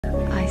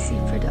PC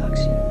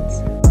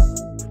Productions.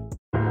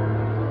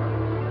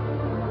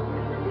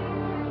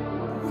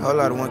 Whole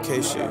lot of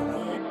 1K shit.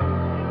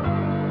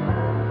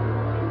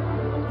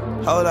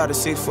 Whole lot of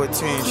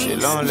 614 shit.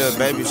 Long little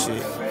baby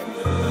shit.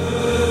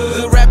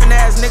 Good rapping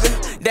ass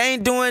nigga, they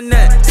ain't doing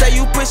nothing. Say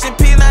you pushing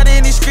P out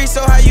in these streets,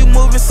 so how you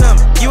moving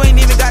something? You ain't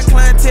even got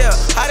clientele.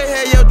 How the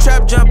hell your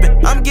trap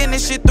jumping? I'm getting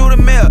this shit through the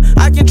mail.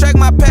 I can track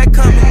my pack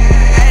coming.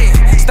 Hey,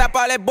 stop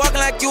all that barking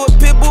like you a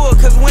pit bull.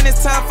 Cause when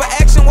it's time for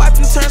action, watch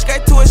them turn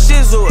straight to a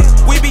shizzle.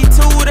 We be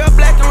tooed up,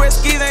 black and red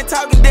skis, ain't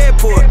talking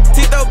Deadpool.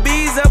 T throw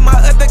B's up, my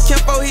other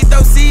kinfo, he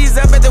throw C's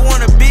up. Bet they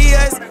wanna be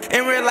us.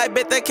 In real life,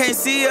 bet they can't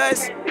see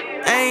us.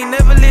 I ain't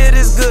never lived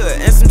this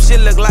good, and some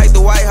shit look like the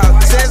White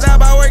House. Says I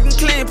about working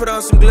clean, put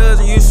on some gloves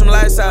and use some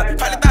lights out.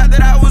 Probably thought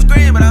that I was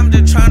green, but I'm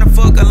just trying to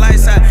fuck a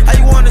lights out. How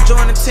you wanna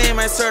join the team,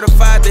 ain't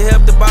certified to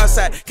help the boss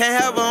out. Can't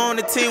have her on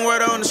the team,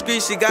 word on the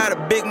street, she got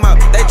a big mouth.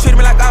 They treated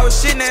me like I was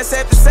shit, now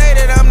safe to say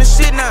that I'm the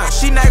shit now.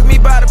 She knocked me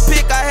by the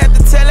pick, I had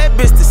to tell that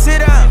bitch to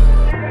sit down.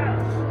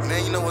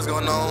 Man, you know what's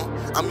going on.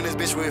 I'm in this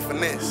bitch with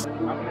Finesse.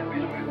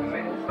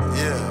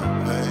 Yeah,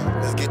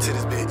 man, let's get to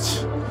this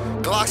bitch.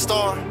 Glock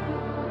Star.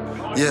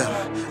 Yeah,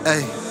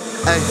 ayy.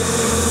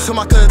 To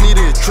my cousin needed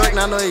a Drake,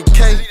 now I know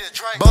AK.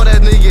 Bought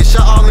that nigga, get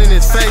shot all in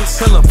his face.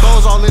 Hella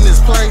bows all in his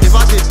place. If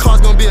I get caught,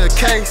 it's gonna be a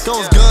case.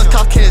 Those guns,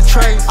 cops can't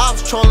trace. I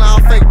was trolling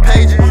out fake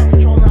pages.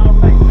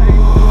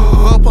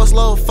 Well, post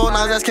low phone,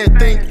 now I just can't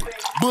think.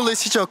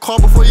 Bullets hit your car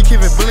before you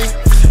keep it blink.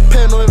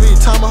 Paranoid every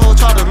time a hoe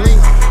try to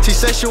link. She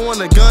said she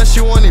want a gun,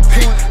 she want it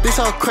pink. This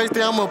so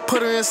crazy, I'ma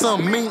put her in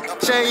some mink.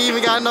 She ain't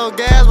even got no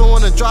gas, but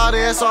wanna drive the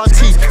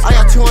SRT. I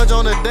got 200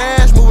 on the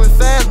dash, moving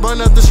fast,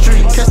 burn up the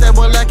street. Catch that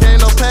boy like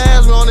ain't no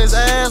pass, we on his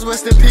ass,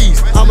 rest in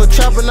peace. I'm a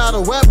trapper, not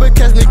a weapon,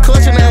 catch me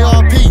clutching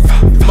ARP.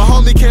 My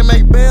homie can't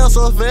make bail,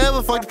 so if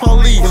forever, fuck the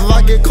police. If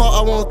I get caught,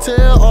 I won't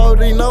tell,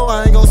 already know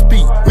I ain't gon'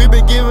 speak. We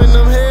been giving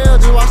them hell,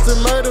 just watch the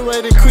murder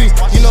rate increase.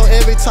 You know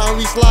every time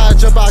we slide,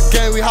 jump out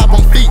gang, we hop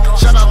on feet.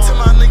 Shout out to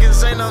my nigga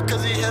Zeno,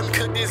 cause he helped me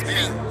cook this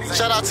beat.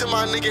 Shout out to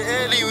my nigga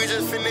Eddie, we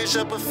just finished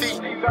up a feat.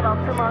 Yeah,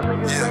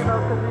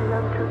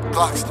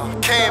 Glock Star,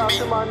 can be.